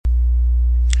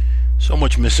So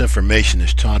much misinformation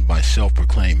is taught by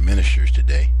self-proclaimed ministers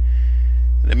today,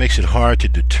 and it makes it hard to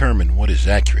determine what is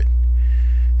accurate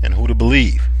and who to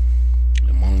believe.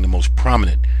 Among the most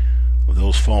prominent of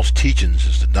those false teachings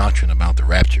is the doctrine about the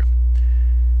rapture.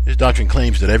 This doctrine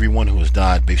claims that everyone who has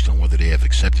died based on whether they have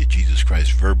accepted Jesus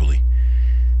Christ verbally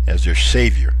as their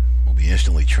Savior will be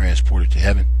instantly transported to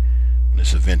heaven when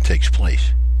this event takes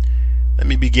place. Let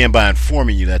me begin by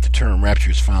informing you that the term rapture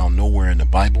is found nowhere in the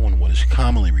Bible, and what is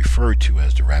commonly referred to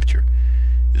as the rapture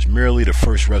is merely the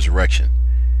first resurrection.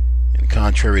 And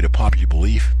contrary to popular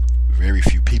belief, very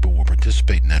few people will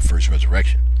participate in that first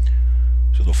resurrection.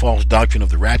 So the false doctrine of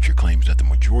the rapture claims that the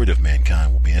majority of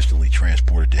mankind will be instantly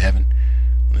transported to heaven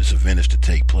when this event is to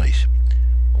take place.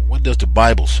 But what does the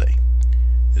Bible say?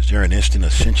 Is there an instant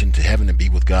ascension to heaven to be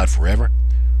with God forever?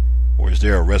 Or is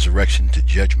there a resurrection to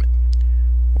judgment?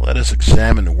 Let us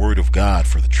examine the Word of God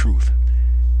for the truth.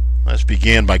 Let's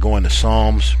begin by going to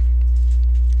Psalms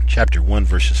chapter 1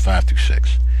 verses 5 through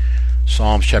 6.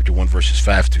 Psalms chapter 1 verses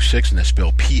 5 through 6, and that's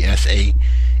spelled Psalms,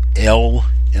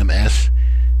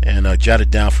 and jot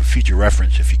it down for future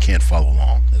reference if you can't follow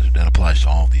along. That applies to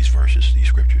all of these verses, these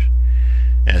scriptures.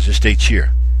 As it states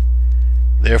here,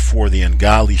 "Therefore the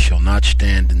ungodly shall not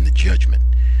stand in the judgment,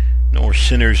 nor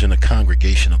sinners in the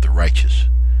congregation of the righteous.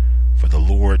 For the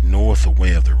Lord knoweth the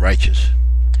way of the righteous,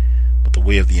 but the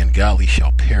way of the ungodly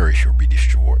shall perish or be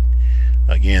destroyed."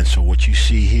 Again, so what you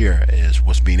see here is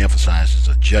what's being emphasized is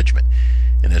a judgment.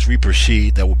 And as we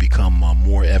proceed, that will become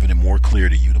more evident, more clear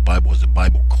to you. The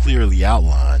Bible clearly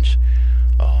outlines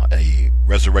a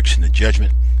resurrection to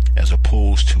judgment as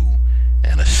opposed to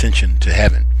an ascension to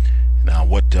heaven. Now,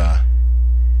 what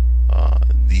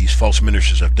these false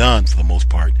ministers have done, for the most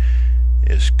part,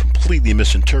 is completely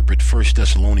misinterpret 1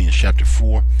 Thessalonians chapter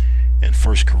 4 and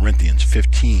 1 Corinthians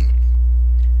 15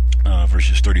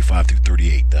 verses 35 through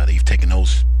 38. They've taken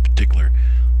those particular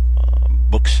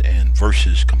books and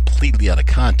verses completely out of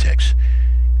context,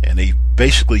 and they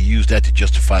basically used that to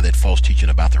justify that false teaching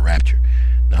about the rapture.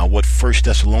 Now, what 1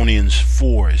 Thessalonians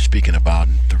 4 is speaking about,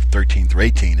 and 13 through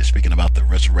 18, is speaking about the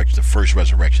resurrection, the first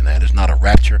resurrection. That is not a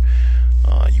rapture.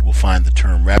 You will find the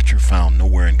term rapture found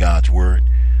nowhere in God's Word.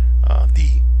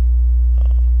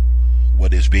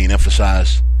 What is being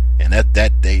emphasized, and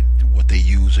what they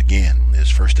use again is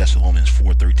 1 Thessalonians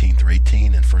 4, 13 through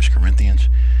 18, and 1 Corinthians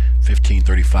 15,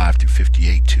 35 through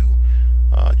 58 to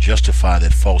justify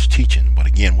that false teaching. But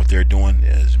again, what they're doing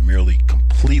is merely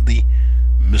completely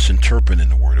misinterpreting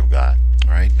the Word of God,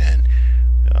 right? And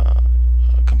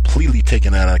completely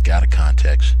taking that out of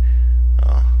context.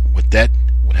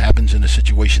 What happens in a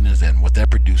situation is that what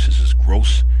that produces is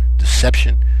gross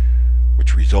deception,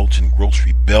 which results in gross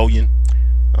rebellion,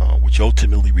 which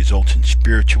ultimately results in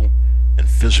spiritual and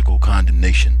physical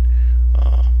condemnation,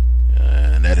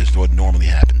 and that is what normally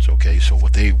happens. Okay, so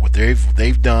what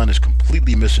they've done is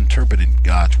completely misinterpreted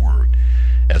God's Word,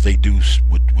 as they do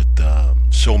with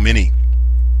so many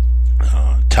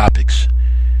topics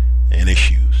and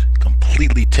issues.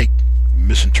 Completely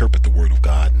misinterpret the Word of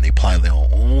God, and they apply their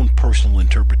own personal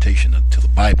interpretation to the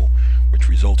Bible, which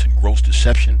results in gross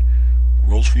deception,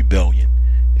 gross rebellion,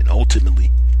 and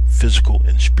ultimately physical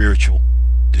and spiritual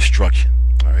destruction.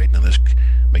 All right, now let's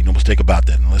make no mistake about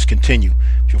that. And let's continue.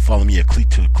 If you'll follow me to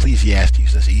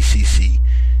Ecclesiastes, that's Ecclesiastes,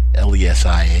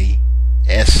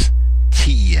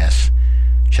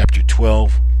 chapter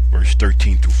 12, verse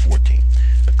 13 through 14.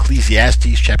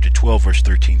 Ecclesiastes, chapter 12, verse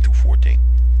 13 through 14.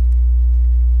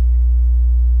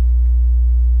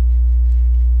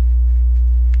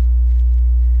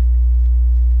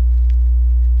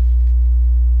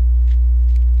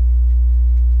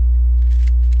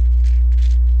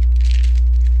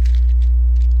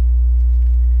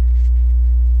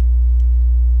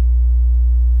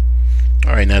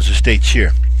 All right, now as it states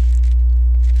here,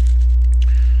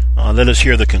 let us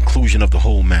hear the conclusion of the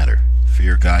whole matter.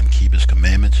 Fear God and keep His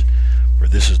commandments, for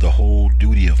this is the whole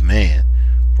duty of man.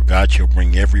 For God shall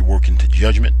bring every work into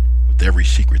judgment with every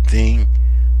secret thing,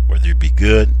 whether it be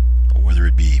good or whether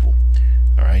it be evil.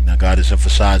 All right, now God is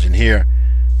emphasizing here,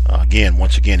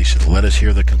 once again, He says, let us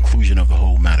hear the conclusion of the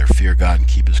whole matter. Fear God and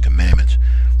keep His commandments,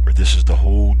 for this is the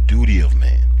whole duty of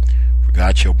man.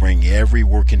 God shall bring every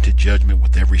work into judgment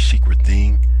with every secret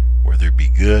thing, whether it be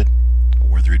good or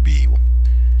whether it be evil.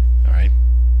 All right?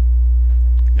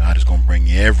 God is going to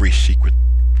bring every secret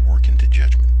work into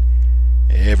judgment.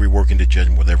 Every work into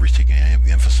judgment with every secret. And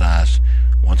we emphasize,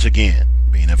 once again,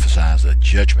 being emphasized a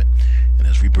judgment. And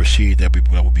as we proceed, that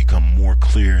will become more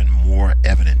clear and more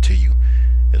evident to you,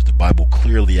 as the Bible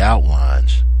clearly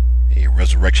outlines a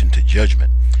resurrection to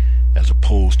judgment, as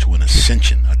opposed to an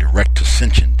ascension, a direct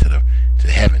ascension to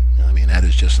heaven. I mean, that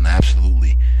is just an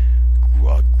absolutely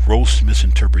gross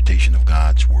misinterpretation of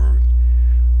God's word.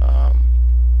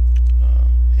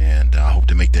 And I hope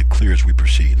to make that clear as we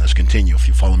proceed. Let's continue. If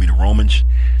you follow me to Romans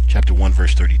chapter 1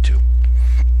 verse 32.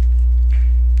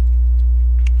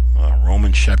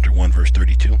 Romans chapter 1 verse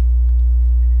 32.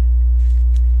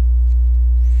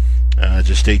 It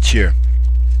just states here,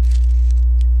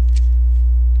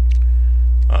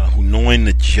 who knowing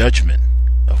the judgment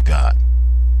of God,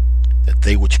 that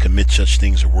they which commit such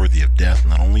things are worthy of death,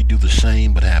 not only do the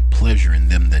same, but have pleasure in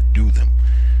them that do them.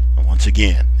 And once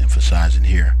again, emphasizing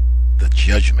here the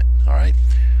judgment, all right?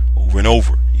 Over and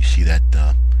over, you see that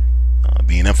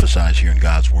being emphasized here in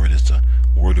God's word as the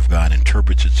word of God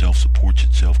interprets itself, supports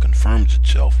itself, confirms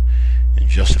itself, and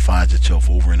justifies itself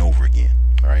over and over again.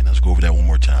 All right, let's go over that one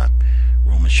more time.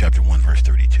 Romans chapter 1, verse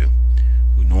 32.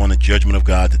 Who knowing the judgment of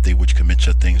God, that they which commit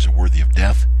such things are worthy of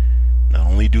death, not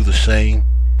only do the same,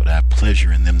 but have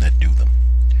pleasure in them that do them.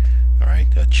 All right,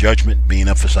 judgment being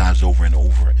emphasized over and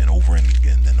over and over and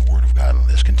again in the word of God.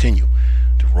 Let's continue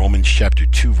to Romans chapter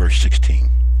 2, verse 16.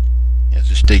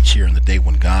 As it states here, in the day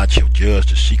when God shall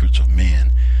judge the secrets of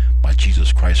men by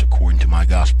Jesus Christ according to my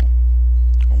gospel.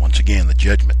 And once again, the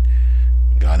judgment.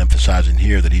 God emphasizing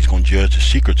here that he's going to judge the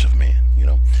secrets of men, you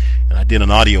know. And I did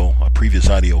a previous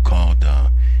audio called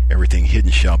Everything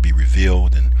Hidden Shall Be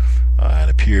Revealed, and it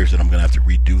appears that I'm going to have to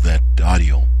redo that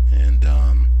audio, and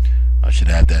I should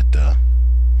have that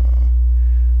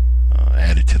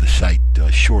added to the site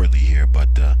shortly here, but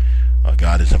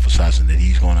God is emphasizing that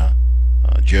he's going to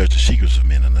judge the secrets of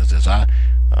men. And as I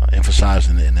emphasized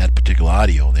in that particular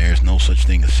audio, there's no such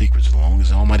thing as secrets. As long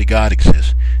as Almighty God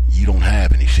exists, you don't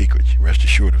have any secrets. Rest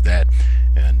assured of that.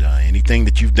 And anything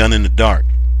that you've done in the dark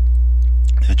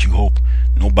that you hope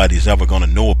nobody's ever going to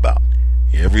know about,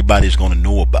 everybody's going to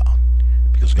know about,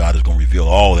 because God is going to reveal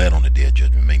all that on the day of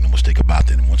judgment. Make no mistake about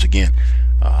that. And once again,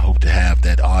 I hope to have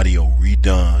that audio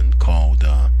redone called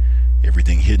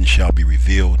Everything Hidden Shall Be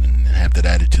Revealed, and have that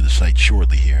added to the site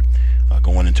shortly here,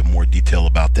 going into more detail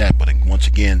about that. But once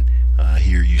again,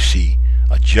 here you see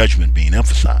a judgment being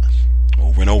emphasized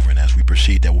over and over, and as we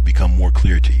proceed, that will become more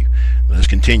clear to you. Let's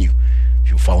continue. If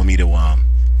you'll follow me to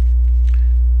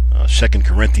 2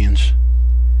 Corinthians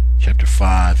chapter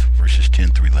 5 verses 10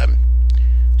 through 11.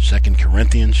 2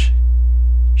 Corinthians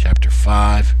chapter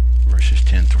 5 verses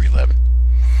 10 through 11.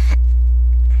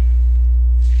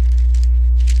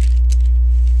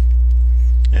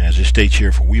 As it states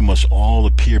here, for we must all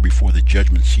appear before the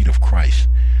judgment seat of Christ,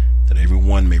 that every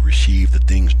one may receive the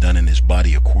things done in his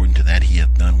body according to that he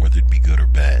hath done, whether it be good or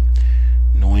bad.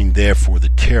 Knowing therefore the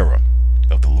terror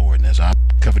of the Lord. And as I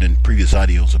covered in previous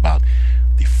audios about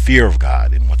the fear of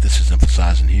God, and what this is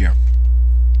emphasizing here,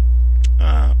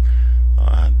 that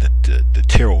the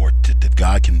terror, or that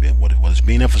God can, what is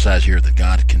being emphasized here, that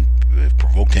God can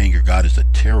provoke to anger. God is a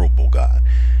terrible God,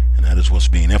 and that is what's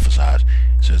being emphasized.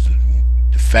 It says that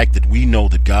the fact that we know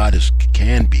that God is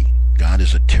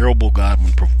a terrible God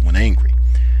when angry.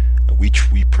 We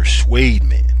persuade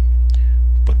men,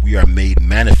 but we are made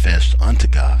manifest unto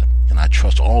God, and I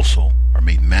trust also are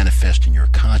made manifest in your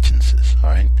consciences. All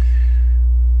right,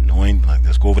 knowing,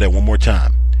 let's go over that one more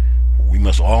time. We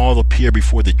must all appear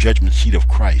before the judgment seat of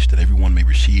Christ, that everyone may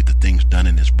receive the things done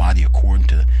in his body according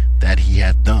to that he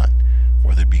hath done,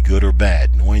 whether it be good or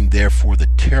bad. Knowing therefore the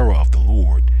terror of the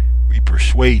Lord, we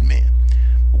persuade men.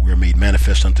 We are made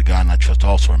manifest unto God, and I trust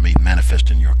also are made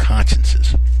manifest in your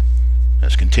consciences.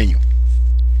 Let's continue.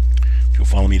 If you'll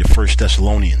follow me to 1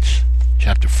 Thessalonians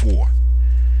chapter 4.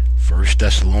 1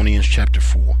 Thessalonians chapter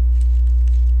 4.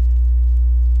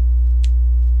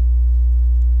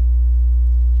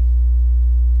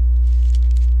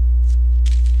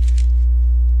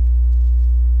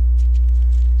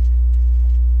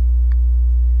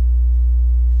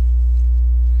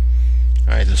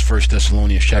 All right, this is 1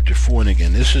 Thessalonians chapter 4, and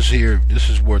again, this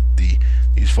is what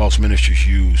these false ministers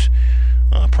use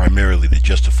primarily to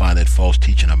justify that false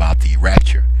teaching about the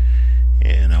rapture.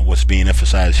 And what's being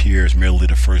emphasized here is merely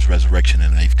the first resurrection,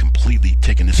 and they've completely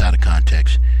taken this out of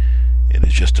context. It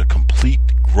is just a complete,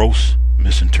 gross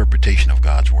misinterpretation of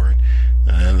God's word.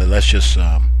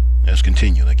 Let's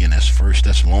continue. Again, that's 1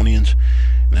 Thessalonians,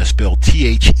 and that's spelled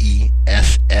THESSALONIANS.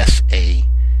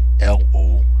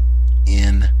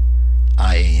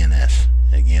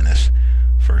 Again, that's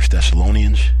 1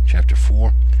 Thessalonians chapter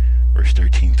 4, verse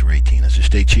 13 through 18. As it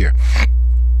states here,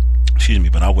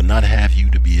 but I would not have you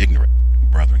to be ignorant,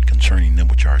 brethren, concerning them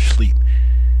which are asleep,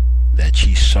 that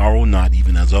ye sorrow not,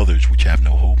 even as others which have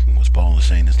no hope. And what Paul is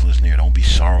saying is, listen here, don't be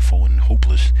sorrowful and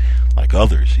hopeless like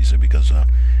others. He said, because and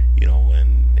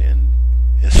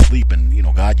asleep. And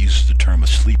God uses the term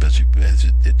asleep as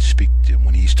it speaks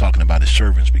when he's talking about his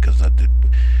servants, because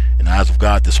in the eyes of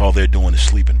God, that's all they're doing is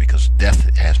sleeping, because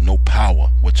death has no power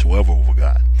whatsoever over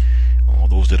God. All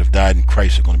those that have died in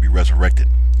Christ are going to be resurrected.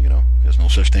 There's no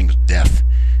such thing as death.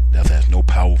 Death has no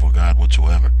power over God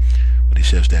whatsoever. But he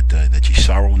says that ye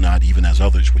sorrow not, even as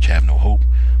others which have no hope.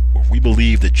 For if we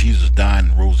believe that Jesus died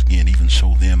and rose again, even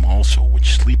so them also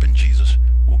which sleep in Jesus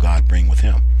will God bring with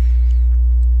him.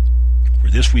 For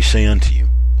this we say unto you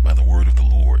by the word of the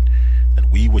Lord, that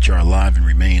we which are alive and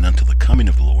remain unto the coming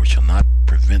of the Lord shall not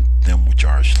prevent them which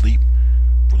are asleep.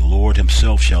 For the Lord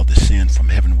himself shall descend from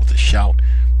heaven with a shout,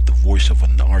 with the voice of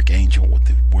an archangel, with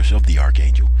the voice of the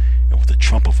archangel, and with the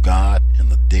trump of God, and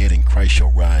the dead in Christ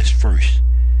shall rise first.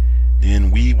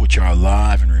 Then we which are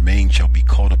alive and remain shall be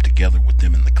caught up together with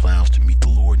them in the clouds to meet the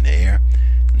Lord in the air,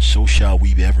 and so shall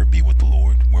we ever be with the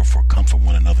Lord. Wherefore comfort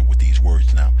one another with these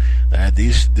words. Now,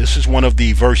 this is one of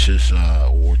the verses,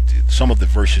 or some of the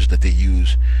verses that they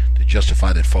use to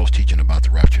justify that false teaching about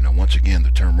the rapture. Now, once again,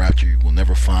 the term rapture you will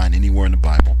never find anywhere in the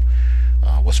Bible.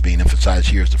 What's being emphasized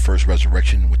here is the first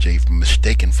resurrection, which they've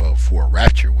mistaken for a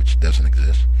rapture, which doesn't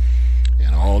exist.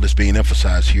 And all that's being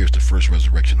emphasized here is the first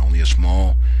resurrection. Only a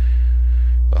small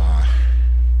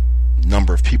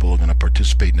number of people are going to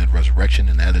participate in that resurrection,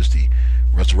 and that is the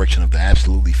resurrection of the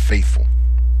absolutely faithful,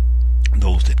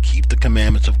 those that keep the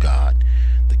commandments of God,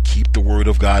 that keep the word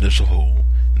of God as a whole,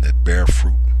 and that bear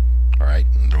fruit. All right,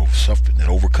 and that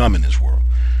overcome in this world.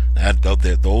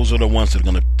 Those are the ones that are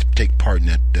going to take part in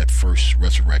that first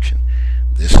resurrection.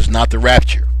 This is not the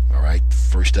rapture. All right,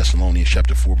 1 Thessalonians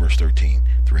chapter 4 verse 13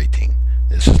 through 18.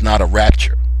 This is not a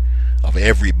rapture of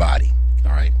everybody.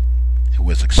 All right, who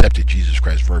has accepted Jesus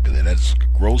Christ verbally. That is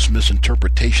a gross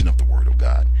misinterpretation of the word of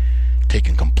God,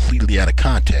 taken completely out of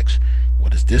context.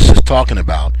 What this is talking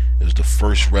about is the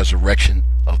first resurrection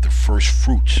of the first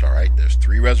fruits. All right, there's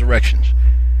three resurrections,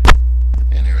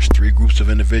 and there's three groups of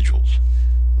individuals.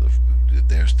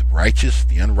 There's the righteous,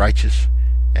 the unrighteous,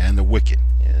 and the wicked.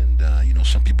 And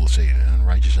some people say the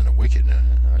unrighteous and the wicked,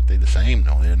 aren't they the same?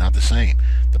 No, they're not the same.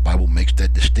 The Bible makes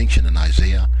that distinction in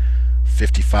Isaiah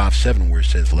 55:7, where it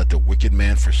says, let the wicked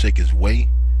man forsake his way,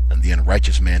 and the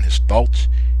unrighteous man his thoughts,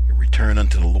 and return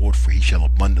unto the Lord, for he shall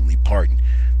abundantly pardon.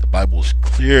 The Bible is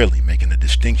clearly making a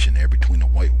distinction there between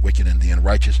the wicked and the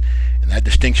unrighteous, and that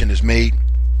distinction is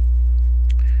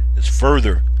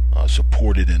further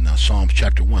supported in Psalms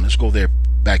chapter 1. Let's go there,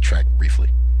 backtrack briefly.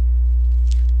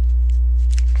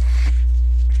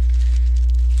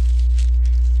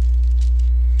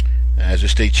 As it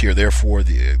states here, therefore,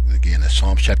 again, that's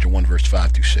Psalms chapter 1, verse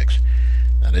 5 through 6.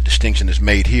 Now, the distinction is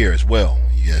made here as well.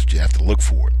 You have to look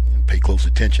for it and pay close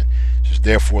attention. It says,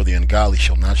 therefore, the ungodly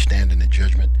shall not stand in the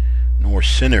judgment, nor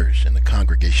sinners in the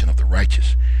congregation of the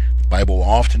righteous. The Bible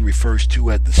often refers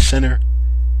to as the sinner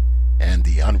and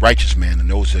the unrighteous man, and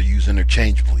those are used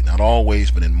interchangeably. Not always,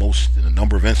 but in a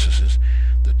number of instances,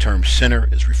 the term sinner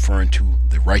is referring to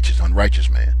the unrighteous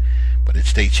man. But it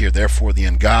states here, therefore, the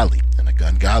ungodly. And the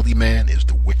ungodly man is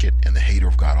the wicked and the hater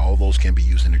of God. All those can be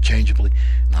used interchangeably.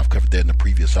 And I've covered that in the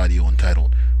previous audio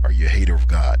entitled, Are You a Hater of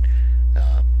God?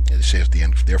 It says,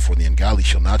 therefore, the ungodly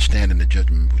shall not stand in the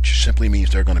judgment, which simply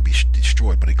means they're going to be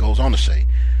destroyed. But it goes on to say,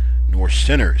 nor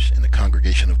sinners in the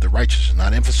congregation of the righteous. It's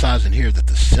not emphasizing here that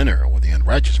the sinner or the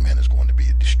unrighteous man is going to be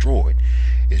destroyed.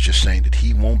 It's just saying that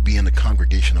he won't be in the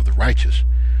congregation of the righteous,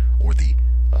 or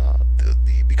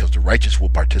because the righteous will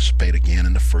participate again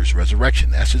in the first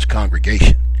resurrection. That's his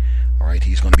congregation. All right,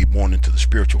 he's going to be born into the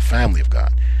spiritual family of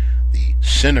God. The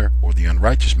sinner or the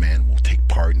unrighteous man will take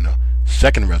part in the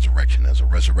second resurrection, as a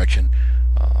resurrection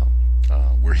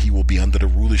where he will be under the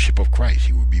rulership of Christ.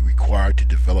 He will be required to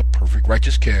develop perfect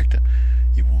righteous character.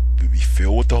 He will be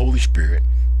filled with the Holy Spirit,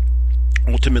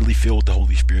 ultimately filled with the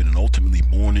Holy Spirit, and ultimately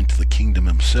born into the kingdom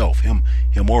himself, him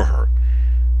or her.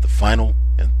 The final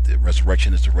and the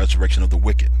resurrection is the resurrection of the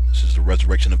wicked. This is the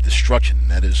resurrection of destruction,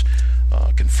 and that is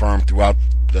confirmed throughout.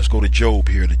 Let's go to Job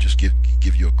here to just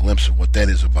give you a glimpse of what that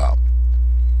is about.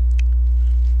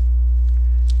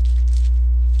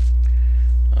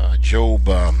 Job,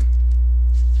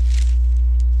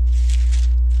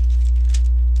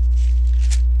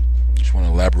 just want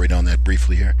to elaborate on that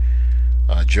briefly here.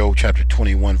 Job chapter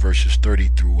 21 verses 30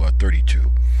 through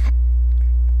 32.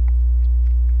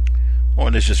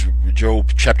 And it's just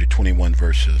Job chapter 21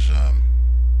 verses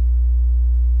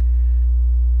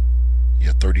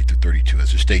 30 through 32,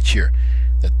 as it states here,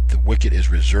 that the wicked is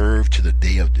reserved to the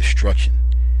day of destruction.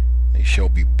 They shall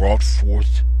be brought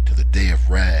forth to the day of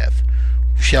wrath.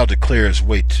 Who shall declare his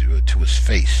way to his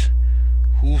face?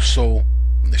 Who shall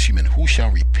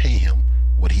repay him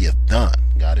what he hath done.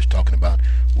 God is talking about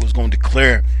who is going to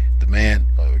declare the man,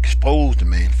 or expose the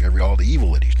man for all the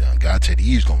evil that he's done. God said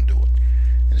he's going to do it.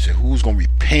 And it said, who's going to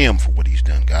repay him for what he's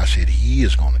done? God said he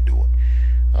is going to do it.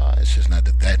 It says not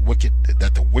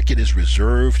that the wicked is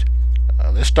reserved.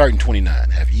 Let's start in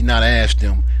 29. Have ye not asked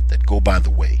them that go by the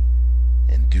way,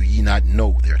 and do ye not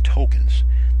know their tokens,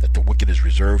 that the wicked is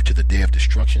reserved to the day of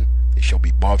destruction? They shall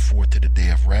be brought forth to the day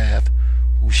of wrath.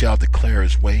 Who shall declare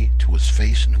his way to his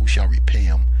face, and who shall repay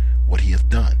him what he hath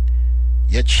done?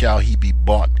 Yet shall he be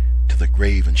brought to the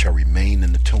grave, and shall remain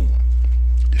in the tomb.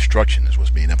 Destruction is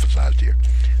what's being emphasized here.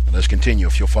 Now let's continue.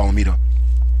 If you'll follow me to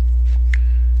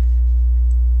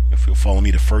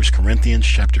 1 Corinthians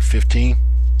chapter 15.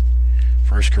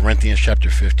 1 Corinthians chapter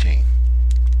 15.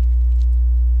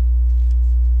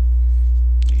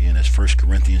 Again, that's 1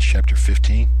 Corinthians chapter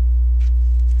 15.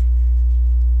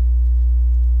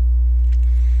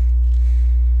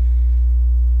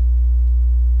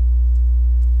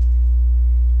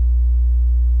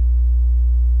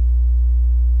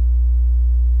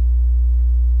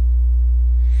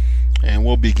 And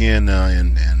we'll begin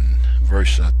in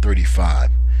verse 35.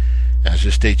 As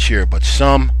it states here, but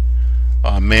some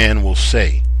man will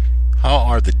say, how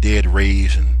are the dead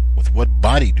raised, and with what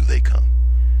body do they come?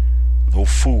 Though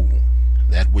fool,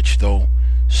 that which thou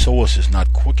sowest is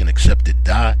not quickened except it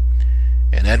die,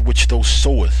 and that which thou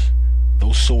sowest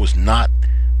not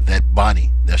that body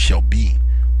that shall be,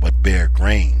 but bear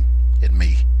grain. It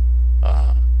may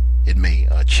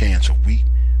chance of wheat,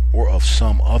 or of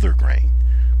some other grain.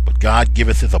 But God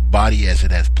giveth it a body as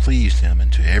it hath pleased him,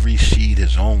 and to every seed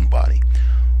his own body.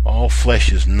 All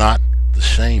flesh is not the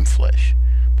same flesh,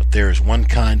 but there is one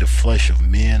kind of flesh of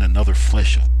men, another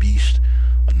flesh of beasts,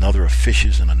 another of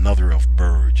fishes, and another of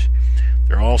birds.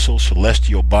 There are also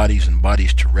celestial bodies and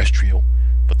bodies terrestrial,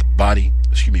 but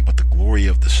the glory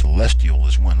of the celestial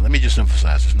is one. Let me just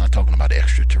emphasize, it's not talking about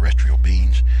extraterrestrial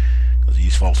beings, because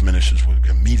these false ministers would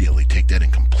immediately take that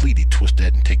and completely twist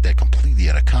that and take that completely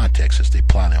out of context as they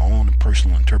apply their own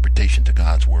personal interpretation to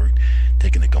God's word,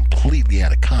 taking it completely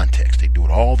out of context. They do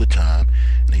it all the time,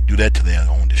 and they do that to their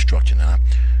own destruction. And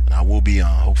I will be,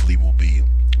 hopefully we'll be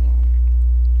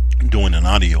doing an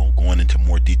audio going into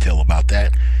more detail about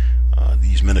that.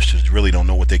 These ministers really don't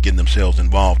know what they're getting themselves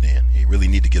involved in. They really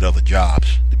need to get other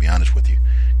jobs, to be honest with you,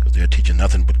 because they're teaching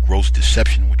nothing but gross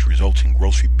deception, which results in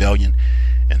gross rebellion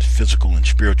and physical and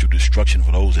spiritual destruction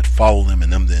for those that follow them,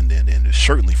 and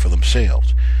certainly for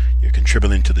themselves. You're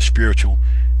contributing to the spiritual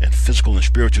and physical and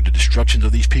spiritual destructions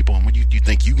of these people. And what you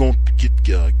think you going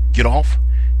to get off?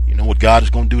 You know what God is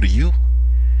going to do to you?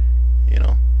 You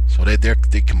know. So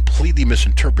they completely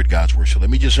misinterpret God's word. So let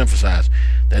me just emphasize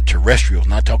that terrestrial is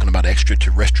not talking about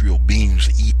extraterrestrial beings,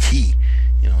 ET.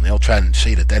 You know, and they'll try and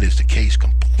say that is the case,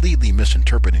 completely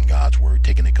misinterpreting God's word,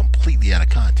 taking it completely out of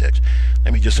context.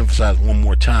 Let me just emphasize one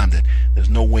more time that there's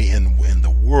no way in the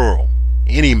world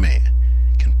any man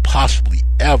can possibly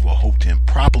ever hope to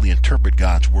improperly interpret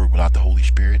God's word without the Holy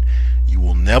Spirit. You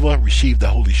will never receive the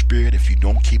Holy Spirit if you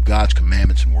don't keep God's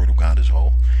commandments and word of God as a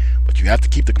whole. But you have to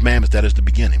keep the commandments. That is the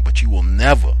beginning. But you will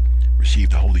never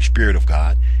receive the Holy Spirit of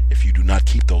God if you do not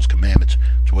keep those commandments.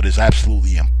 So it is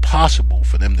absolutely impossible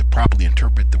for them to properly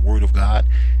interpret the word of God,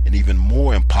 and even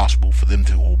more impossible for them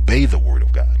to obey the word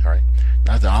of God. All right.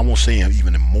 Not that I won't say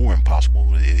even more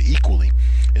impossible. Equally,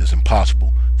 it is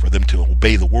impossible for them to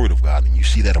obey the word of God. And you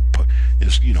see that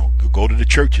is, go to the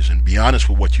churches and be honest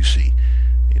with what you see.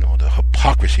 The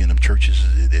hypocrisy in them churches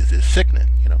is sickening.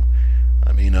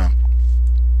 I mean,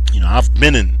 I've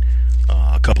been in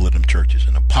a couple of them churches,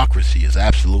 and hypocrisy is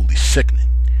absolutely sickening.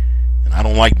 And I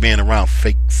don't like being around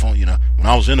fake phone. When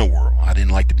I was in the world, I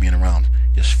didn't like to being around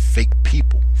just fake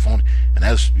people. Phone, and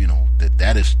that's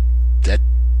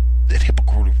that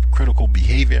hypocritical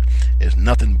behavior is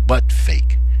nothing but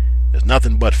fake. There's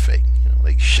nothing but fake.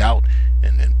 They shout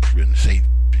and say,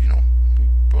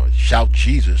 shout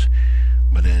Jesus,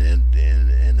 but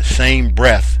in the same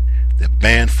breath, they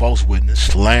ban false witness,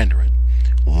 slandering,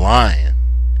 lying,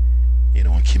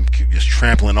 and just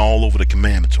trampling all over the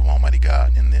commandments of Almighty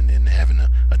God, and having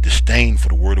a disdain for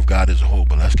the word of God as a whole.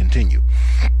 But let's continue.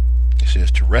 It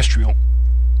says terrestrial,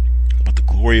 but the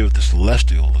glory of the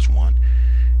celestial is one,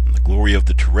 and the glory of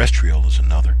the terrestrial is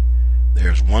another.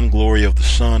 There is one glory of the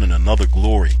sun, and another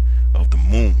glory of the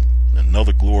moon, and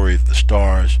another glory of the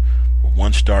stars, for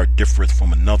one star differeth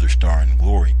from another star in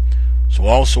glory. So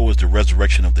also is the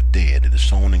resurrection of the dead. It is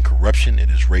sown in corruption, it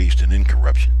is raised in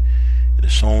incorruption. It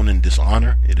is sown in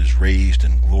dishonor, it is raised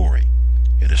in glory.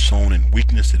 It is sown in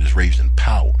weakness, it is raised in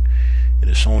power. It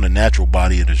is sown a natural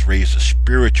body, it is raised a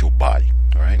spiritual body.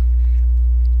 All right.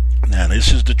 Now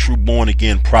this is the true born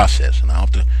again process, and I'll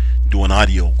have to do an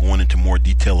audio going into more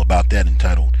detail about that,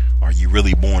 entitled "Are You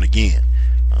Really Born Again?"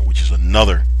 Which is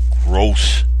another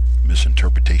gross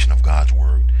misinterpretation of God's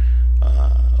word,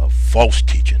 of false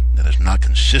teaching that is not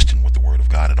consistent with the word of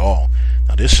God at all.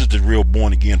 Now, this is the real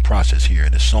born again process here.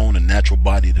 It is sown a natural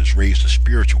body, it is raised a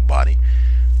spiritual body.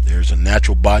 There's a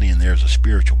natural body and there's a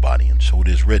spiritual body, and so it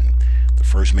is written. The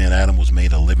first man, Adam, was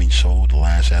made a living soul. The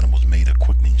last Adam was made a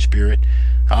quickening spirit.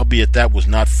 Howbeit that was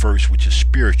not first which is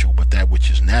spiritual, but that which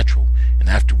is natural, and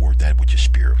afterward that which is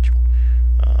spiritual.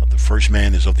 The first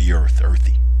man is of the earth,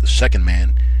 earthy. The second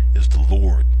man is the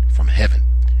Lord from heaven.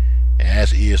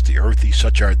 As is the earthy,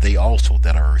 such are they also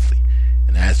that are earthly.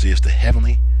 And as is the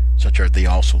heavenly, such are they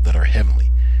also that are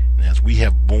heavenly. And as we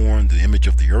have borne the image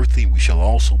of the earthly, we shall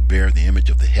also bear the image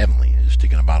of the heavenly. It's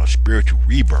speaking about a spiritual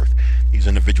rebirth. These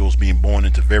individuals being born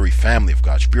into the very family of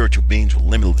God, spiritual beings with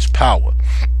limitless power.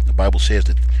 The Bible says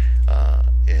that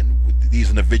and these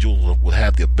individuals will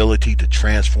have the ability to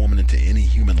transform it into any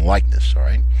human likeness. All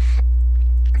right,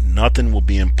 nothing will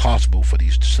be impossible for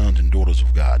these sons and daughters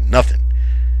of God. Nothing.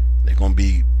 They're going to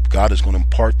be. God is going to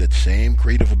impart that same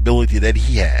creative ability that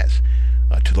He has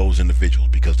to those individuals,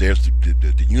 because there's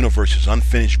the universe is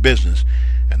unfinished business,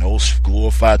 and those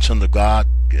glorified sons of God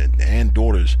and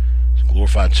daughters,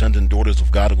 glorified sons and daughters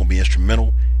of God, are going to be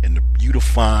instrumental in the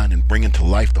beautifying and bringing to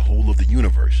life the whole of the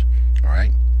universe. All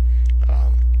right.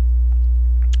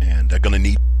 And they're going to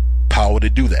need power to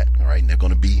do that. All right. And they're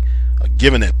going to be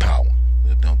given that power.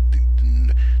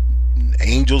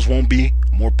 Angels won't be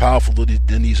more powerful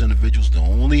than these individuals. The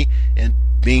only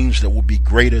beings that will be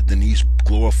greater than these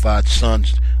glorified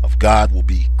sons of God will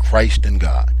be Christ and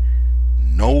God.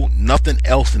 Nothing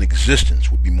else in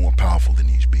existence will be more powerful than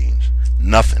these beings.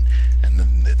 Nothing.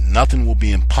 And nothing will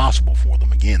be impossible for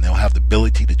them. Again, they'll have the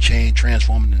ability to change,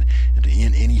 transform into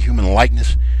any human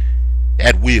likeness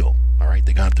at will. All right,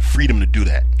 they're gonna have the freedom to do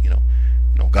that. You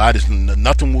know, God is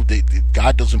nothing.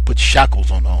 God doesn't put shackles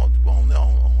on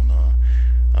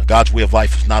God's way of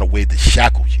life is not a way that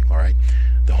shackles you. All right,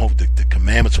 the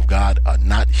commandments of God are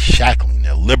not shackling;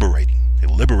 they're liberating. They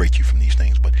liberate you from these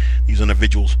things. But these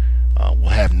individuals will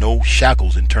have no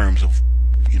shackles in terms of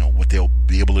what they'll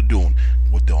be able to do. And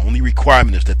what the only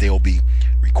requirement is that they'll be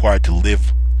required to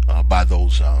live by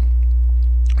those.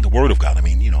 The word of God. I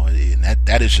mean, and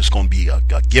that is just going to be a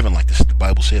given. Like the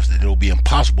Bible says, that it'll be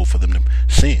impossible for them to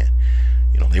sin.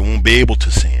 They won't be able to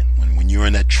sin when you're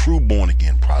in that true born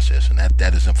again process, and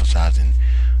that is emphasized in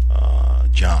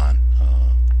John,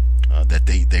 that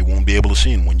they won't be able to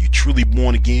sin. When you're truly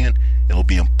born again, it'll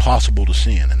be impossible to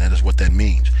sin, and that is what that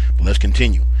means. But let's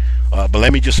continue. But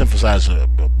let me just emphasize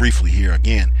briefly here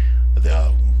again.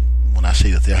 When I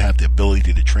say that they'll have the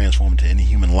ability to transform into any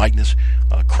human likeness,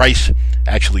 Christ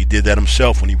actually did that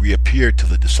himself when he reappeared to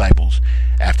the disciples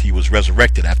after he was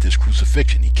resurrected, after his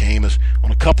crucifixion. He came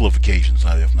on a couple of occasions,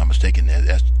 if I'm not mistaken,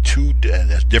 as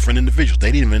different individuals.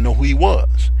 They didn't even know who he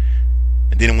was.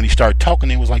 And then when he started talking,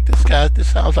 they was like,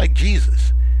 this sounds like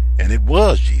Jesus. And it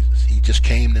was Jesus. He just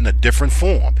came in a different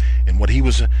form. And what he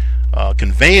was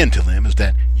conveying to them is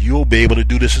that you'll be able to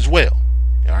do this as well.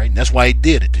 All right, and that's why he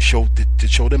did it, to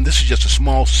show them this is just a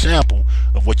small sample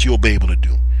of what you'll be able to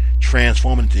do.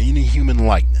 Transform into any human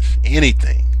likeness,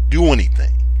 anything, do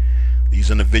anything.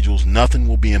 These individuals, nothing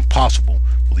will be impossible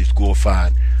for these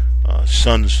glorified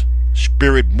sons,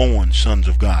 spirit-born sons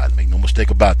of God. Make no mistake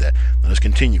about that. Let us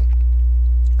continue.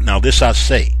 Now this I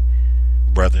say,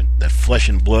 brethren, that flesh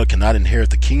and blood cannot inherit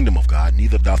the kingdom of God,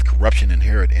 neither doth corruption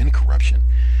inherit incorruption.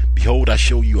 Behold, I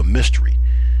show you a mystery.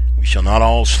 We shall not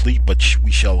all sleep, but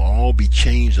we shall all be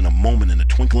changed in a moment, in the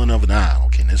twinkling of an eye.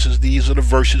 Okay, these are the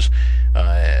verses,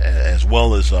 as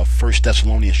well as 1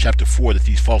 Thessalonians chapter 4, that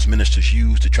these false ministers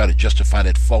use to try to justify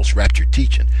that false rapture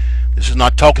teaching. This is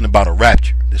not talking about a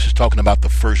rapture. This is talking about the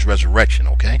first resurrection,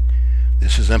 okay?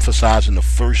 This is emphasizing the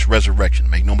first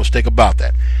resurrection. Make no mistake about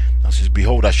that. Now it says,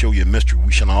 behold, I show you a mystery.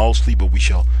 We shall not all sleep, but we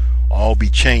shall all be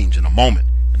changed in a moment,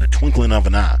 in the twinkling of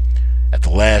an eye. At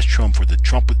the last trump, for the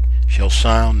trumpet shall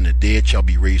sound, and the dead shall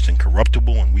be raised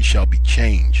incorruptible, and we shall be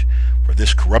changed. For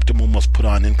this corruptible must put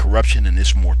on incorruption, and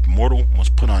this mortal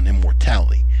must put on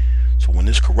immortality. So when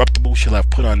this corruptible shall have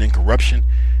put on incorruption,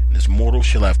 and this mortal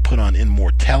shall have put on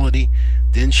immortality,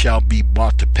 then shall be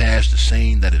brought to pass the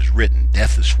saying that is written,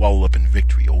 death is swallowed up in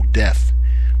victory. O death,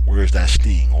 where is thy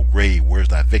sting? O grave, where is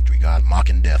thy victory? God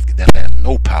mocking death. Death has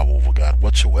no power over God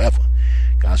whatsoever.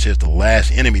 God says the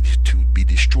last enemy to be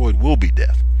destroyed will be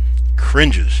death.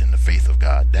 Cringes in the faith of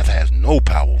God. Death has no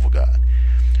power over God.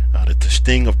 That the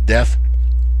sting of death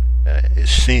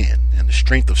is sin, and the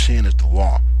strength of sin is the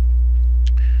law.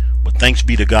 But thanks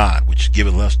be to God, which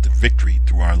giveth us the victory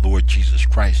through our Lord Jesus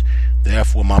Christ.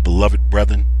 Therefore, my beloved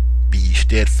brethren, Be ye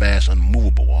steadfast,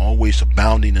 unmovable, always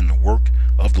abounding in the work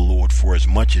of the Lord, for as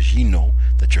much as ye know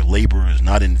that your labor is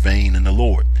not in vain in the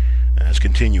Lord. Let's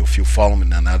continue if you follow me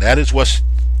now. Now that is what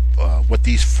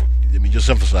these, let me just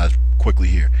emphasize quickly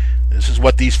here. This is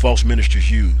what these false ministers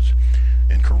use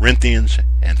in Corinthians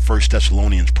and 1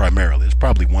 Thessalonians primarily. There's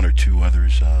probably one or two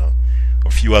others, or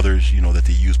a few others, that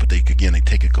they use, but they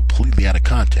take it completely out of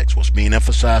context. What's being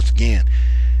emphasized again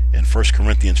in 1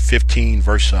 Corinthians 15,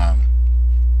 verse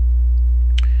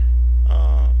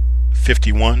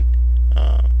 51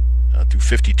 through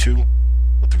 52,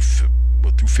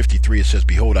 through 53, it says,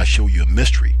 "Behold, I show you a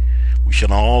mystery. We shall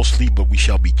not all sleep, but we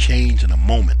shall be changed in a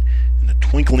moment, in the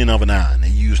twinkling of an eye." And they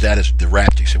use that as the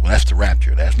rapture. You say, well, that's the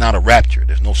rapture. That's not a rapture.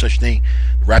 There's no such thing.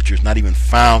 The rapture is not even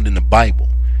found in the Bible.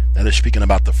 That is speaking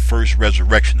about the first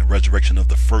resurrection, the resurrection of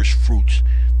the first fruits,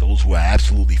 those who are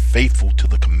absolutely faithful to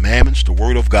the commandments, the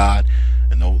word of God,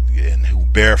 and who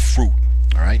bear fruit.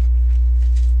 All right?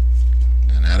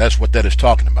 And now that's what that is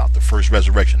talking about, the first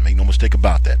resurrection. Make no mistake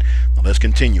about that. Now let's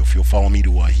continue. If you'll follow me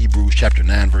to Hebrews chapter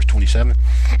 9, verse 27.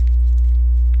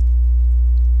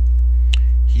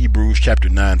 Hebrews chapter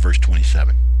 9, verse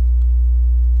 27.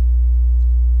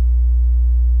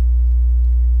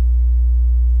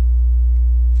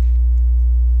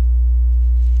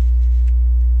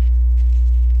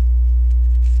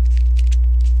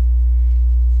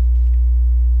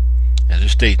 As it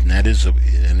states,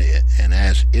 and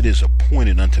as it is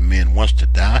appointed unto men once to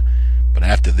die, but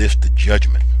after this the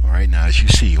judgment. All right, now as you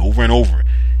see over and over,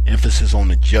 emphasis on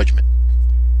the judgment.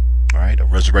 All right, a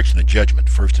resurrection of judgment.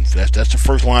 That's the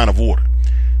first line of order.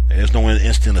 There's no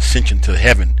instant ascension to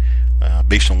heaven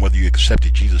based on whether you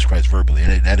accepted Jesus Christ verbally.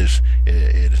 It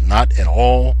is not at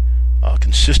all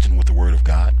consistent with the Word of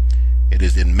God.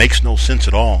 It makes no sense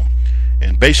at all.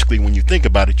 And basically, when you think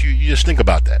about it, you just think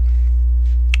about that.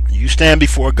 You stand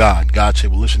before God. God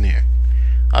said, "Well, listen here.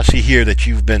 I see here that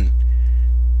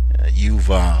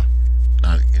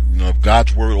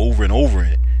God's word over and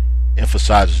over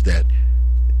emphasizes that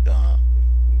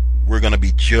we're going to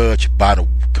be judged by the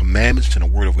commandments and the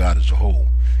word of God as a whole,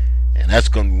 and that's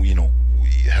going to,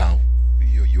 how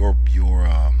your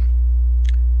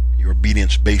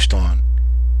obedience based on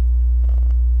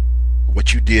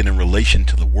what you did in relation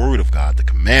to the word of God, the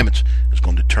commandments, is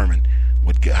going to determine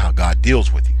how God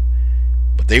deals with you.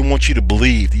 But they want you to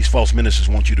believe, these false ministers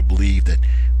want you to believe that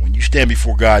when you stand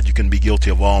before God, you can be guilty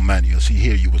of all manner. You'll see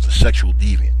here, you was a sexual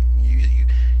deviant.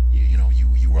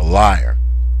 You were a liar,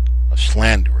 a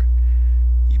slanderer.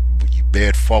 You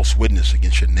bared false witness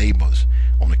against your neighbors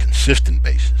on a consistent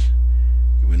basis.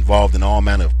 You were involved in all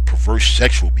manner of perverse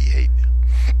sexual behavior,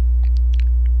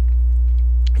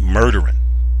 murdering,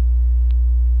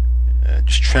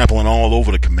 just trampling all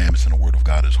over the commandments and the word of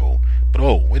God as a whole. But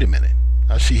wait a minute.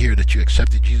 I see here that you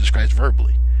accepted Jesus Christ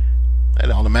verbally.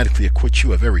 That automatically acquits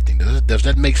you of everything. Does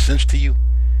that make sense to you?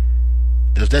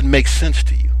 Does that make sense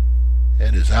to you?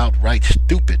 That is outright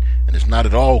stupid, and it's not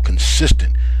at all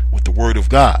consistent with the Word of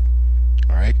God.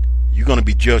 All right? You're going to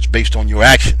be judged based on your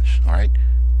actions. All right?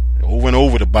 Over and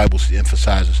over, the Bible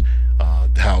emphasizes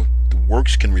how the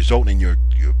works can result in your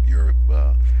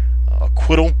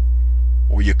acquittal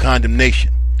or your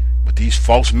condemnation. But these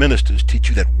false ministers teach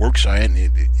you that works are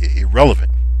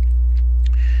irrelevant.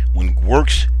 When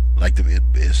works, like it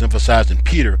is emphasized in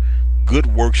Peter, good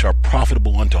works are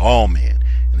profitable unto all men.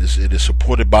 And it is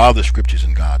supported by other scriptures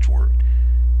in God's word.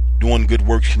 Doing good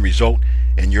works can result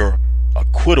in your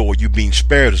acquittal or you being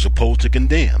spared as opposed to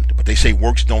condemned. But they say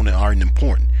works aren't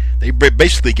important. They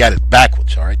basically got it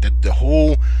backwards. All right, the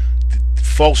whole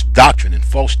false doctrine and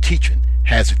false teaching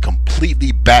has it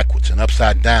completely backwards and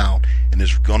upside down, and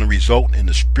is going to result in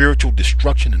the spiritual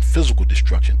destruction and physical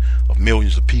destruction of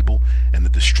millions of people, and the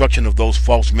destruction of those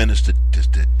false ministers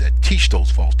that teach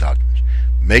those false doctrines.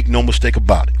 Make no mistake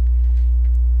about it.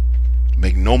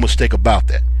 Make no mistake about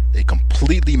that. They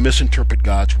completely misinterpret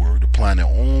God's word, applying their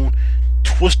own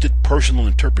twisted personal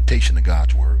interpretation of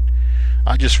God's word.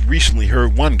 I just recently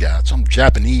heard one guy, some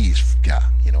Japanese guy,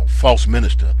 false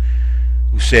minister,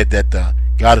 who said that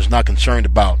God is not concerned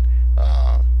about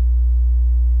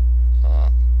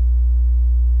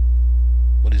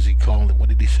what does he call it? What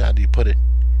did he say? How did he put it?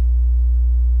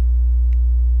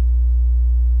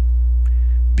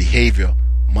 Behavior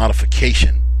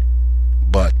modification,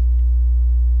 but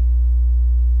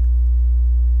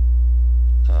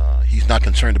he's not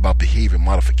concerned about behavior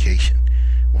modification.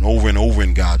 When over and over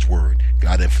in God's word,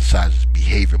 God emphasizes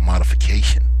behavior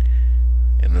modification,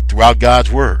 and throughout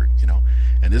God's word,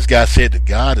 And this guy said that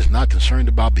God is not concerned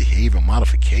about behavior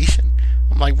modification.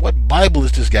 I'm like, what Bible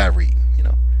is this guy reading?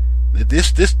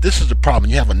 This is the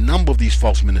problem. You have a number of these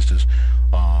false ministers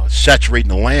saturating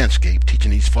the landscape,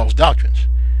 teaching these false doctrines,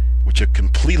 which are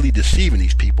completely deceiving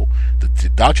these people. The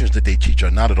doctrines that they teach are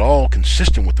not at all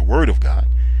consistent with the Word of God.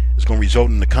 It's going to result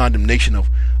in the condemnation of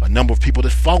a number of people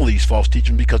that follow these false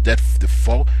teachings, because that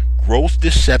the gross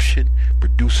deception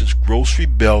produces gross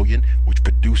rebellion, which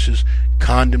produces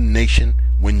condemnation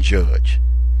when judged,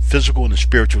 physical and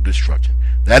spiritual destruction.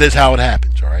 That is how it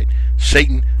happens. All right,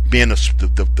 Satan being the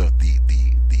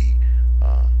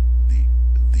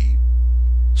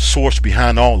source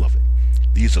behind all of it.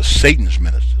 These are Satan's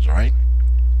ministers. All right,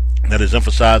 that is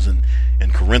emphasized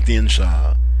in Corinthians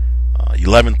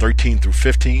 11:13 through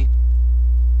 15.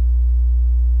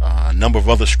 A number of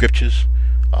other scriptures.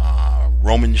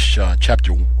 Romans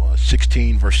chapter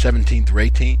 16 verse 17 through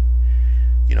 18.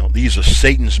 These are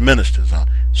Satan's ministers.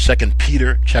 2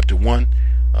 Peter chapter 1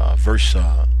 verse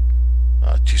to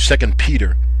 2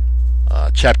 Peter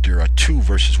chapter 2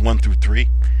 verses 1 through 3.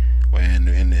 And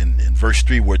in verse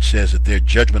 3, where it says that their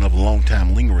judgment of a long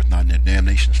time lingereth not, and their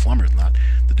damnation slumbereth not.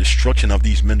 The destruction of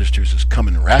these ministers is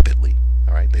coming rapidly.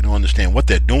 All right, they don't understand what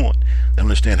they're doing. They don't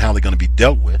understand how they're going to be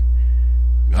dealt with.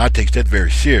 God takes that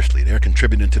very seriously. They're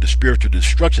contributing to the spiritual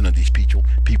destruction of these people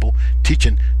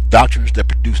teaching doctrines that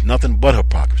produce nothing but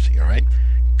hypocrisy. All right,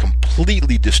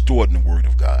 completely distorting the Word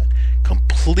of God,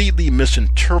 completely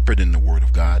misinterpreting the Word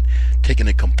of God, taking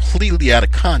it completely out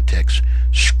of context,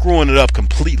 screwing it up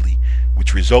completely,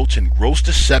 which results in gross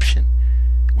deception,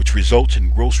 which results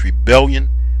in gross rebellion,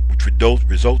 which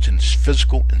results in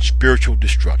physical and spiritual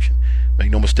destruction. Make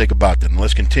no mistake about that. And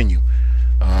let's continue.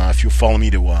 If you'll follow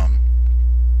me to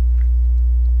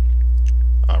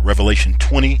Revelation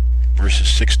 20 verses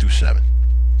 6 through 7.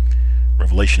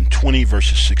 Revelation 20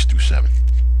 verses 6 through 7.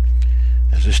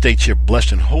 As it states here,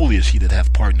 blessed and holy is he that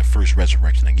hath part in the first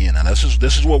resurrection. Again, now this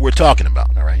is what we're talking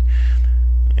about. All right,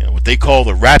 what they call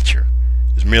the rapture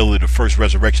is merely the first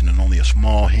resurrection, and only a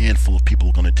small handful of people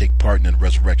are going to take part in the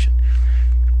resurrection.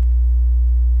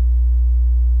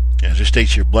 As it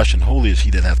states here, blessed and holy is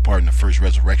he that hath part in the first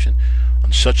resurrection.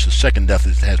 On such the second death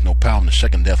has no power, and the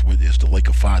second death is the lake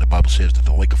of fire. The Bible says that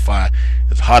the lake of fire,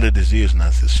 as hot as it is and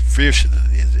as fierce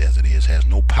as it is, has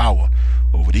no power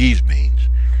over these beings.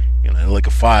 The lake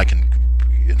of fire can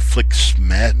inflict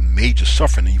major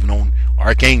suffering even on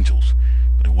archangels,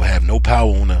 but it will have no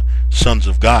power on the sons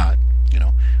of God.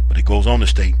 But it goes on to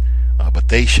state, but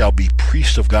they shall be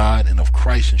priests of God and of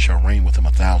Christ, and shall reign with him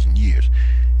 1,000 years.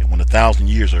 And when 1,000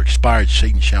 years are expired,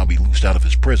 Satan shall be loosed out of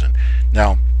his prison.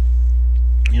 Now,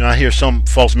 I hear some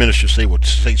false ministers say, well,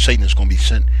 Satan is going to be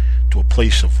sent to a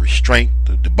place of restraint,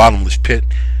 the bottomless pit,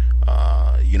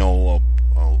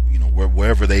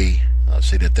 wherever they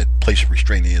say that place of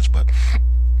restraint is. But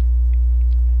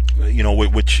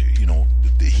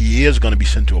he is going to be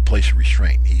sent to a place of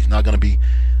restraint. He's not going to be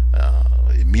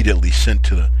immediately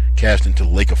cast into the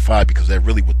lake of fire, because that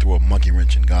really would throw a monkey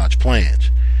wrench in God's plans.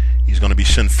 He's going to be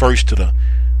sent first to the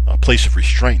place of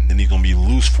restraint, then he's going to be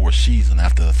loose for a season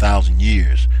after 1,000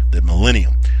 years, the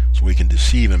millennium, so he can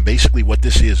deceive. And basically what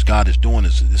God is doing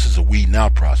is, this is a weeding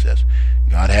out process.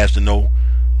 God has to know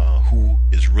who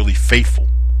is really faithful,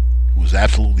 who is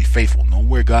absolutely faithful. No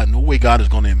way God is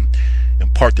going to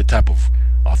impart the type of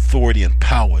authority and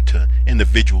power to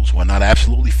individuals who are not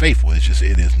absolutely faithful. It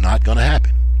is not going to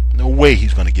happen. No way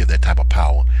he's going to give that type of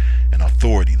power and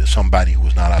authority to somebody who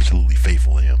is not absolutely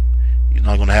faithful to him. He's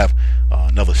not going to have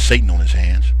another Satan on his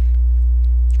hands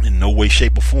in no way,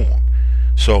 shape, or form.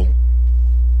 So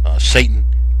Satan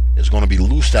is going to be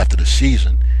loosed after the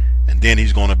season, and then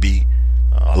he's going to be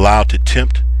allowed to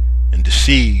tempt and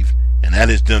deceive, and that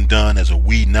is done as a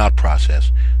weeding out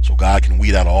process, so God can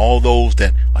weed out all those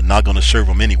that are not going to serve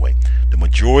him anyway. The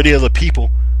majority of the people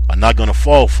are not going to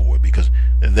fall for it, because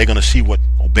they're going to see what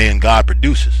obeying God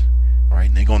produces. All right,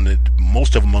 and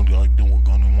most of them are going to want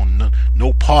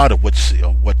no part of what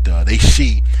they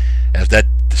see as that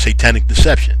satanic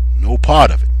deception. No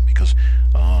part of it, because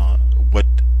what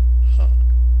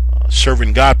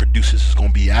serving God produces is going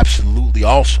to be absolutely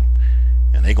awesome,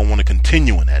 and they're going to want to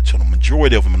continue in that. So the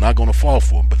majority of them are not going to fall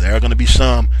for it, but there are going to be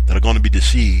some that are going to be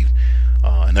deceived,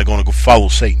 and they're going to go follow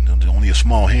Satan. There's only a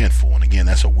small handful, and again,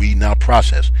 that's a weeding out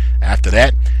process. After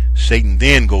that, Satan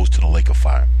then goes to the lake of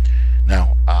fire.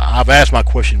 Now, I've asked my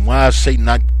question: why is Satan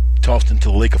not tossed into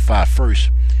the lake of fire first,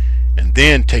 and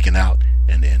then taken out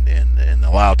and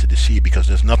allowed to deceive? Because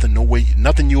there's nothing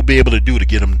you'll be able to do to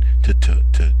get him to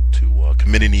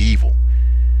commit any evil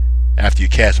after you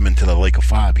cast him into the lake of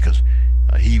fire, because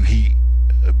he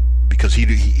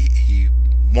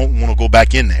won't want to go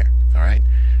back in there. All right,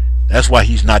 that's why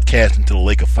he's not cast into the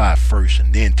lake of fire first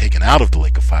and then taken out of the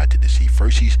lake of fire to deceive.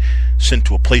 First, he's sent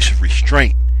to a place of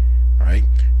restraint. All right?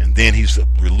 And then he's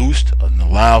released and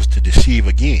allowed to deceive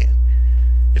again.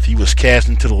 If he was cast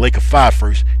into the lake of fire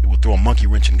first, it would throw a monkey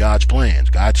wrench in God's plans.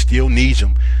 God still needs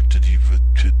him to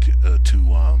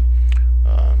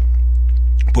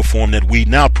perform that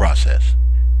weeding out process.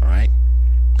 All right,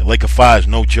 the lake of fire is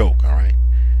no joke. All right,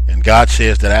 and God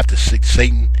says that after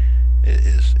Satan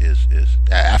is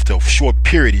after a short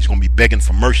period, he's going to be begging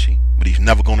for mercy, but he's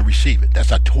never going to receive it. That's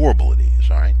how horrible it is.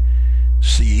 All right.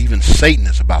 See, even Satan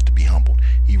is about to be humbled.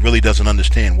 He really doesn't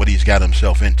understand what he's got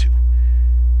himself into.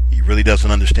 He really doesn't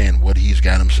understand what he's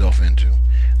got himself into.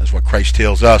 That's what Christ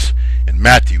tells us in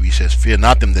Matthew. He says, "Fear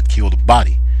not them that kill the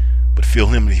body, but fear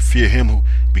him who,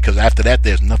 because after that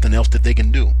there's nothing else that they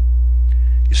can do."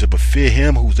 He said, "But fear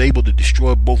him who's able to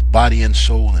destroy both body and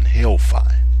soul in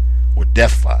hellfire or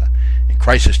death fire." And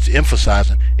Christ is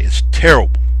emphasizing it's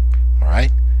terrible. All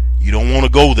right, you don't want to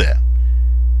go there.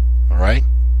 All right,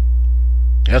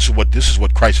 this is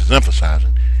what Christ is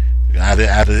emphasizing.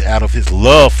 Out of his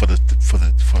love for his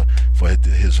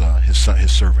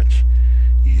servants,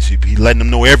 he's letting them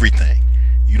know everything.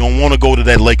 You don't want to go to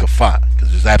that lake of fire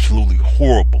because it's absolutely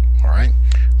horrible. All right,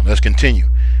 now let's continue.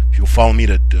 If you'll follow me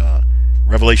to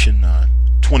Revelation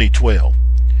 20:12.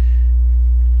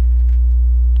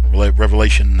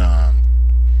 Revelation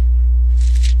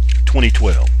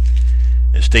 20:12.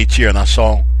 It states here, "And I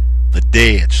saw the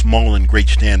dead, small and great,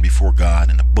 stand before God,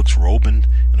 and the books were opened,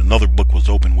 and another book was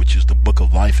opened, which is the book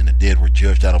of life, and the dead were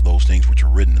judged out of those things which are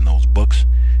written in those books,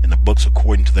 and the books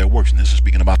according to their works." And this is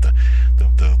speaking about the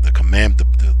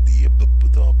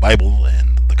Bible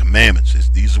and the commandments.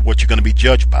 These are what you're going to be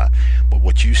judged by. But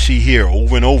what you see here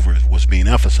over and over is what's being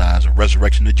emphasized: a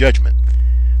resurrection to judgment.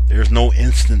 There's no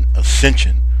instant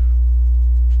ascension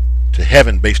to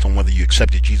heaven based on whether you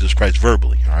accepted Jesus Christ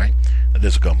verbally. All right, that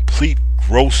is a complete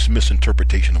gross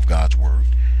misinterpretation of God's word.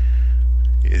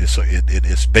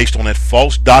 It's based on that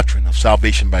false doctrine of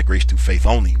salvation by grace through faith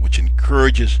only, which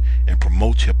encourages and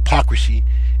promotes hypocrisy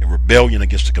and rebellion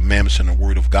against the commandments and the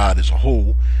word of God as a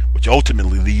whole, which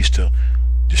ultimately leads to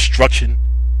destruction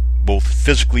both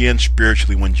physically and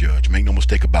spiritually when judged. Make no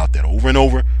mistake about that. Over and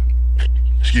over,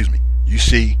 you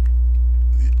see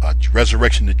a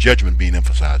resurrection to judgment being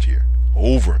emphasized here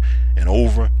over and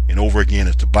over and over again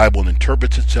as the Bible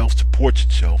interprets itself, supports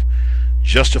itself,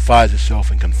 justifies itself,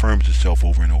 and confirms itself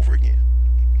over and over again.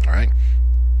 All right,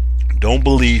 don't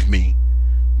believe me,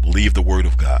 believe the word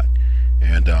of God.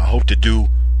 And I hope to do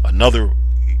another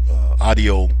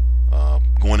audio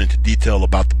going into detail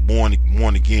about the born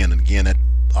again. And again, that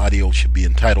audio should be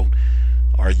entitled,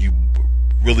 "Are You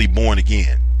Really Born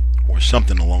Again?" or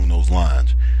something along those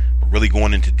lines, but really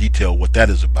going into detail what that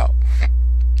is about.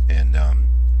 And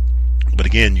but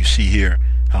again, you see here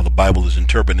how the Bible is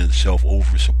interpreting itself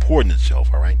over supporting itself.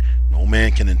 All right, no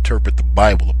man can interpret the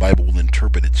Bible. The Bible will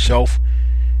interpret itself,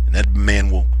 and that man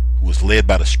who is led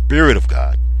by the Spirit of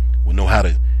God will know how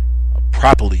to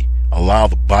properly allow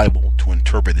the Bible to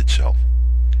interpret itself.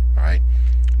 All right,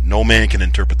 no man can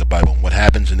interpret the Bible. And what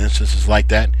happens in instances like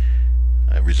that?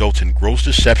 It results in gross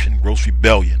deception, gross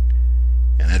rebellion,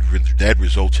 and that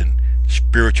results in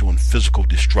spiritual and physical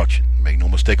destruction. Make no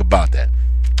mistake about that.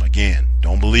 Again,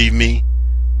 don't believe me,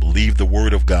 believe the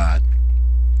word of God.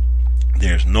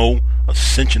 There's no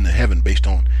ascension to heaven based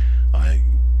on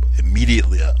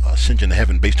immediately ascension to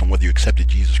heaven based on whether you accepted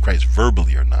Jesus Christ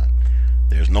verbally or not.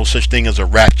 There's no such thing as a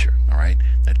rapture. All right,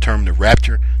 that term, the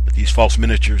rapture, that these false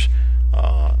ministers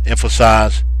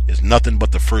emphasize is nothing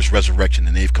but the first resurrection,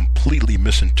 and they've completely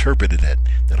misinterpreted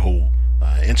that whole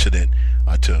incident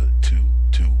to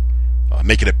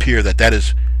make it appear that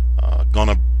is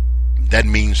that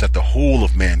means that the whole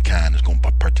of mankind is going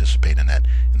to participate in that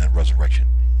resurrection.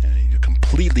 And you're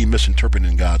completely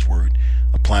misinterpreting God's word,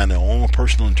 applying their own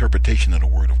personal interpretation of the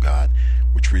word of God,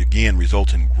 which again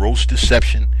results in gross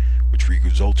deception, which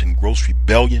results in gross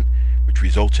rebellion, which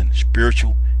results in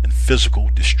spiritual and physical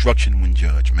destruction when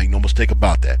judged. Make no mistake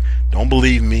about that. Don't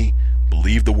believe me,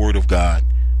 believe the word of God.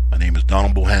 My name is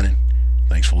Bohanon.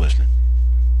 Thanks for listening.